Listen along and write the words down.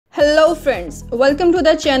Hello friends, welcome to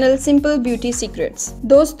the channel simple beauty secrets.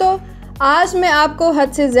 दोस्तों, आज मैं आपको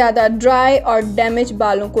हद से ज़्यादा ड्राई और डैमेज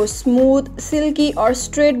बालों को स्मूथ, सिल्की और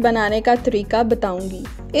स्ट्रेट बनाने का तरीका बताऊंगी।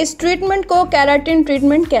 इस ट्रीटमेंट को केराटिन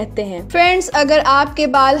ट्रीटमेंट कहते हैं। फ्रेंड्स, अगर आपके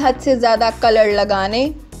बाल हद से ज़्यादा कलर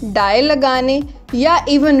लगाने, डाई लगाने या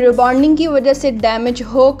इवन rebonding की वजह से डैमेज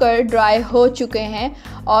होकर ड्राई हो चुके हैं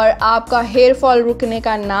और आपका हेयर फॉल रुकने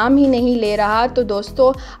का नाम ही नहीं ले रहा, तो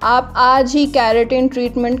दोस्तों आप आज ही केराटिन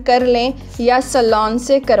ट्रीटमेंट कर लें या सैलून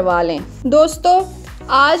से करवा लें। दोस्तों,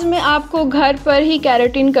 आज मैं आपको घर पर ही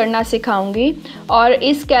केराटिन करना सिखाऊंगी और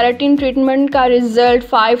इस केराटिन ट्रीटमेंट का रिज़ल्ट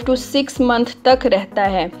 5 to 6 मंथ तक रहता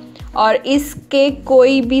है और इसके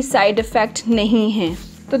कोई भी साइड इफ़ेक्ट नहीं हैं।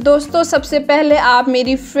 तो दोस्तों, सबसे पहले आप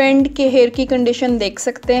मेरी फ्रेंड के हेयर की कंडीशन देख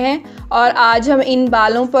सकते हैं और आज हम इन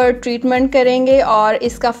बालों पर ट्रीटमेंट करेंगे और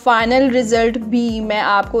इसका फाइनल रिज़ल्ट भी मैं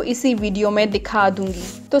आपको इसी वीडियो में दिखा दूंगी।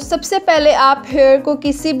 तो सबसे पहले आप हेयर को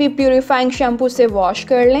किसी भी प्यूरिफाइंग शैम्पू से वॉश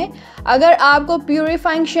कर लें। अगर आपको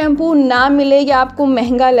प्यूरिफाइंग शैम्पू ना मिले या आपको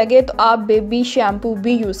महंगा लगे तो आप बेबी शैम्पू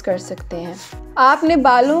भी यूज़ कर सकते हैं। आपने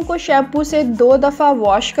बालों को शैम्पू से 2 दफ़ा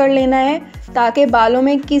वॉश कर लेना है ताकि बालों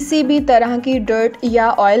में किसी भी तरह की डर्ट या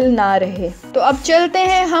ऑयल ना रहे। तो अब चलते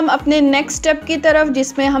हैं हम अपने नेक्स्ट स्टेप की तरफ,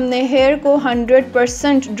 जिसमें हमने हेयर को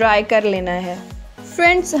 100% ड्राई कर लेना है।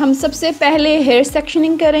 फ्रेंड्स, हम सबसे पहले हेयर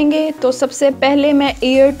सेक्शनिंग करेंगे। तो सबसे पहले मैं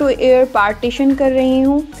ईयर टू ईयर पार्टीशन कर रही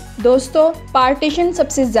हूँ। दोस्तों, पार्टीशन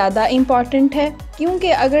सबसे ज़्यादा इम्पॉर्टेंट है क्योंकि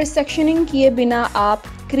अगर सेक्शनिंग किए बिना आप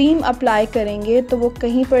क्रीम अप्लाई करेंगे तो वो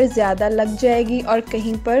कहीं पर ज़्यादा लग जाएगी और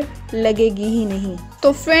कहीं पर लगेगी ही नहीं।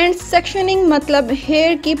 तो फ्रेंड्स, सेक्शनिंग मतलब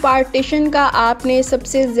हेयर की पार्टीशन का आपने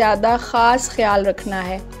सबसे ज़्यादा ख़ास ख्याल रखना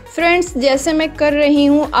है। फ्रेंड्स, जैसे मैं कर रही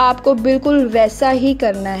हूँ आपको बिल्कुल वैसा ही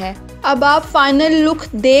करना है। अब आप फाइनल लुक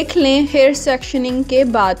देख लें हेयर सेक्शनिंग के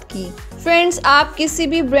बाद की। फ्रेंड्स, आप किसी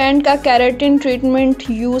भी ब्रांड का केराटिन ट्रीटमेंट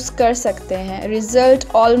यूज़ कर सकते हैं, रिज़ल्ट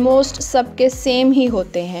ऑलमोस्ट सबके सेम ही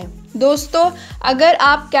होते हैं। दोस्तों, अगर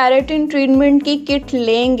आप केराटिन ट्रीटमेंट की किट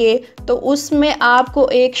लेंगे तो उसमें आपको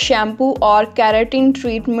एक शैम्पू और केराटिन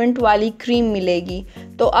ट्रीटमेंट वाली क्रीम मिलेगी।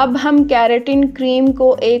 तो अब हम केराटिन क्रीम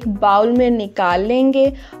को एक बाउल में निकाल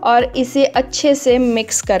लेंगे और इसे अच्छे से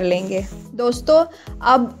मिक्स कर लेंगे। दोस्तों,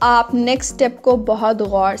 अब आप नेक्स्ट स्टेप को बहुत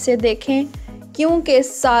गौर से देखें क्योंकि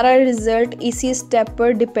सारा रिज़ल्ट इसी स्टेप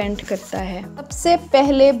पर डिपेंड करता है। सबसे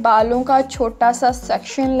पहले बालों का छोटा सा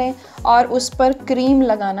सेक्शन लें और उस पर क्रीम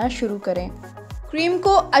लगाना शुरू करें। क्रीम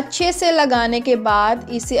को अच्छे से लगाने के बाद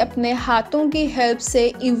इसे अपने हाथों की हेल्प से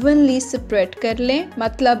इवनली स्प्रेड कर लें,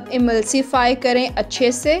 मतलब इमल्सिफाई करें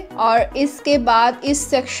अच्छे से, और इसके बाद इस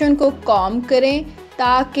सेक्शन को कॉम्ब करें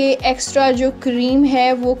ताकि एक्स्ट्रा जो क्रीम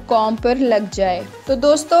है वो कॉम्ब पर लग जाए। तो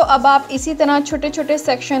दोस्तों, अब आप इसी तरह छोटे छोटे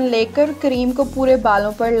सेक्शन लेकर क्रीम को पूरे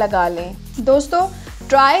बालों पर लगा लें। दोस्तों,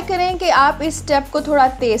 ट्राई करें कि आप इस स्टेप को थोड़ा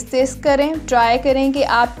तेज़ करें। ट्राई करें कि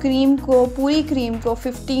आप पूरी क्रीम को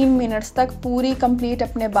 15 मिनट्स तक पूरी कंप्लीट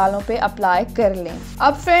अपने बालों पे अप्लाई कर लें।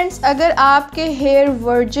 अब फ्रेंड्स, अगर आपके हेयर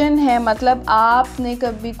वर्जिन है, मतलब आपने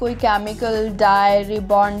कभी कोई केमिकल, डाई,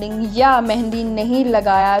 rebonding या मेहंदी नहीं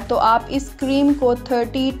लगाया, तो आप इस क्रीम को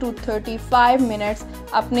 30 to 35 मिनट्स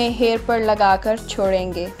अपने हेयर पर लगाकर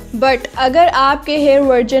छोड़ेंगे। बट अगर आपके हेयर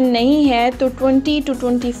वर्जिन नहीं है तो 20 to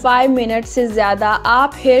 25 मिनट से ज़्यादा आप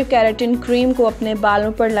हेयर केराटिन क्रीम को अपने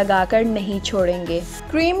बालों पर लगाकर नहीं छोड़ेंगे।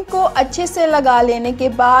 क्रीम को अच्छे से लगा लेने के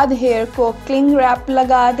बाद हेयर को क्लिंग रैप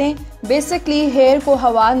लगा दें। बेसिकली हेयर को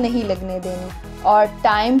हवा नहीं लगने देनी और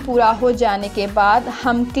टाइम पूरा हो जाने के बाद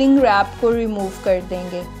हम क्लिंग रैप को रिमूव कर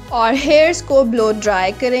देंगे और हेयर्स को ब्लो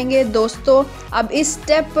ड्राई करेंगे। दोस्तों, अब इस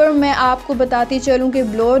स्टेप पर मैं आपको बताती चलूं कि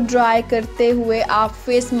ब्लो ड्राई करते हुए आप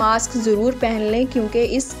फेस मास्क ज़रूर पहन लें क्योंकि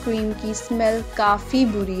इस क्रीम की स्मेल काफ़ी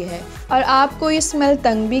बुरी है और आपको ये स्मेल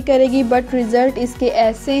तंग भी करेगी, बट रिज़ल्ट इसके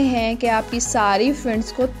ऐसे हैं कि आपकी सारी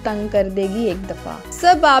फ्रेंड्स को तंग कर देगी एक दफ़ा।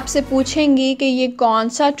 सब आपसे पूछेंगी कि ये कौन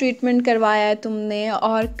सा ट्रीटमेंट करवाया है तुमने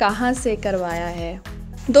और कहाँ से करवाया है।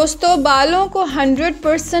 दोस्तों, बालों को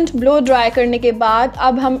 100% ब्लो ड्राई करने के बाद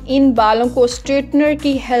अब हम इन बालों को स्ट्रेटनर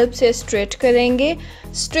की हेल्प से स्ट्रेट करेंगे।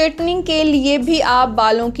 स्ट्रेटनिंग के लिए भी आप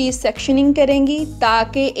बालों की सेक्शनिंग करेंगी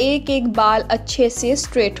ताकि एक एक बाल अच्छे से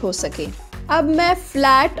स्ट्रेट हो सके। अब मैं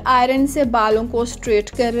फ्लैट आयरन से बालों को स्ट्रेट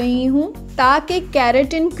कर रही हूँ ताकि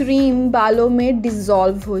केराटिन क्रीम बालों में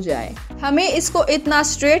डिज़ोल्व हो जाए। हमें इसको इतना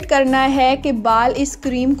स्ट्रेट करना है कि बाल इस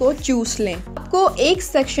क्रीम को चूस लें। आपको एक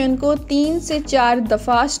सेक्शन को 3 से 4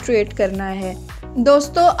 दफ़ा स्ट्रेट करना है।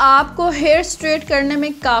 दोस्तों, आपको हेयर स्ट्रेट करने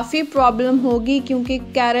में काफ़ी प्रॉब्लम होगी क्योंकि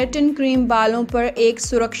केराटिन क्रीम बालों पर एक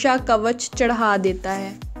सुरक्षा कवच चढ़ा देता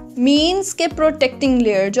है। मीन्स के प्रोटेक्टिंग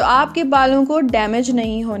लेयर जो आपके बालों को डैमेज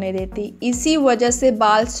नहीं होने देती। इसी वजह से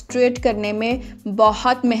बाल स्ट्रेट करने में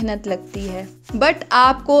बहुत मेहनत लगती है, बट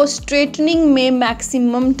आपको स्ट्रेटनिंग में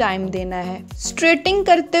मैक्सिमम टाइम देना है। स्ट्रेटिंग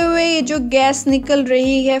करते हुए ये जो गैस निकल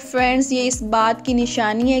रही है फ्रेंड्स, ये इस बात की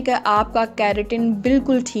निशानी है कि आपका केराटिन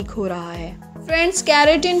बिल्कुल ठीक हो रहा है। फ्रेंड्स,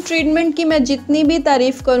 केराटिन ट्रीटमेंट की मैं जितनी भी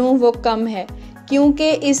तारीफ करूं वो कम है, क्योंकि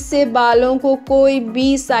इससे बालों को कोई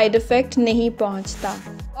भी साइड इफ़ेक्ट नहीं पहुंचता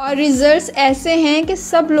और रिजल्ट्स ऐसे हैं कि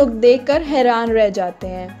सब लोग देखकर हैरान रह जाते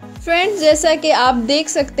हैं। फ्रेंड्स, जैसा कि आप देख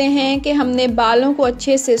सकते हैं कि हमने बालों को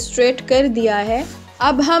अच्छे से स्ट्रेट कर दिया है।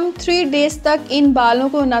 अब हम 3 डेज़ तक इन बालों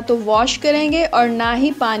को ना तो वॉश करेंगे और ना ही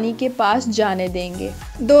पानी के पास जाने देंगे।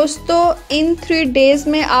 दोस्तों, इन 3 डेज़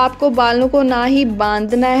में आपको बालों को ना ही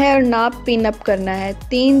बांधना है और ना पिन अप करना है।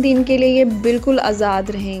 3 दिन के लिए ये बिल्कुल आज़ाद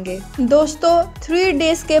रहेंगे। दोस्तों, 3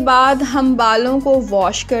 डेज़ के बाद हम बालों को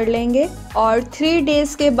वॉश कर लेंगे और 3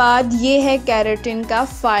 डेज़ के बाद ये है केराटिन का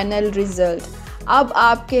फाइनल रिजल्ट। अब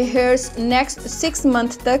आपके हेयर्स नेक्स्ट 6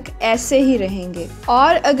 मंथ तक ऐसे ही रहेंगे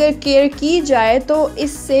और अगर केयर की जाए तो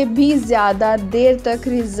इससे भी ज़्यादा देर तक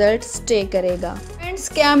रिजल्ट स्टे करेगा। फ्रेंड्स,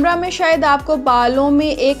 कैमरा में शायद आपको बालों में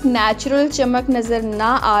एक नेचुरल चमक नज़र ना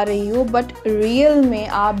आ रही हो, बट रियल में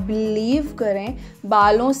आप बिलीव करें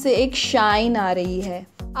बालों से एक शाइन आ रही है।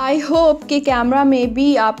 आई होप कि कैमरा में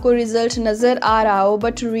भी आपको रिज़ल्ट नज़र आ रहा हो,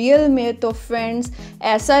 बट रियल में तो फ्रेंड्स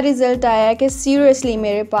ऐसा रिज़ल्ट आया है कि सीरियसली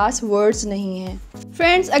मेरे पास वर्ड्स नहीं हैं।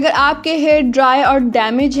 फ्रेंड्स, अगर आपके हेयर ड्राई और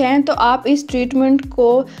डैमेज हैं तो आप इस ट्रीटमेंट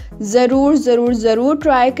को ज़रूर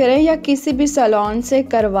ट्राई करें या किसी भी सैलून से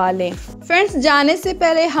करवा लें। फ्रेंड्स, जाने से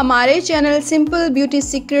पहले हमारे चैनल सिंपल ब्यूटी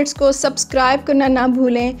सीक्रेट्स को सब्सक्राइब करना ना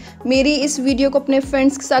भूलें। मेरी इस वीडियो को अपने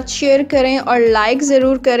फ्रेंड्स के साथ शेयर करें और लाइक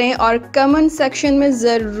ज़रूर करें और कमेंट सेक्शन में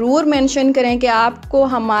ज़रूर मेंशन करें कि आपको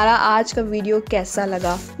हमारा आज का वीडियो कैसा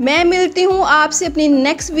लगा। मैं मिलती हूँ आपसे अपनी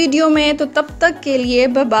नेक्स्ट वीडियो में, तो तब तक के लिए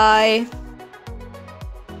बाय बाय।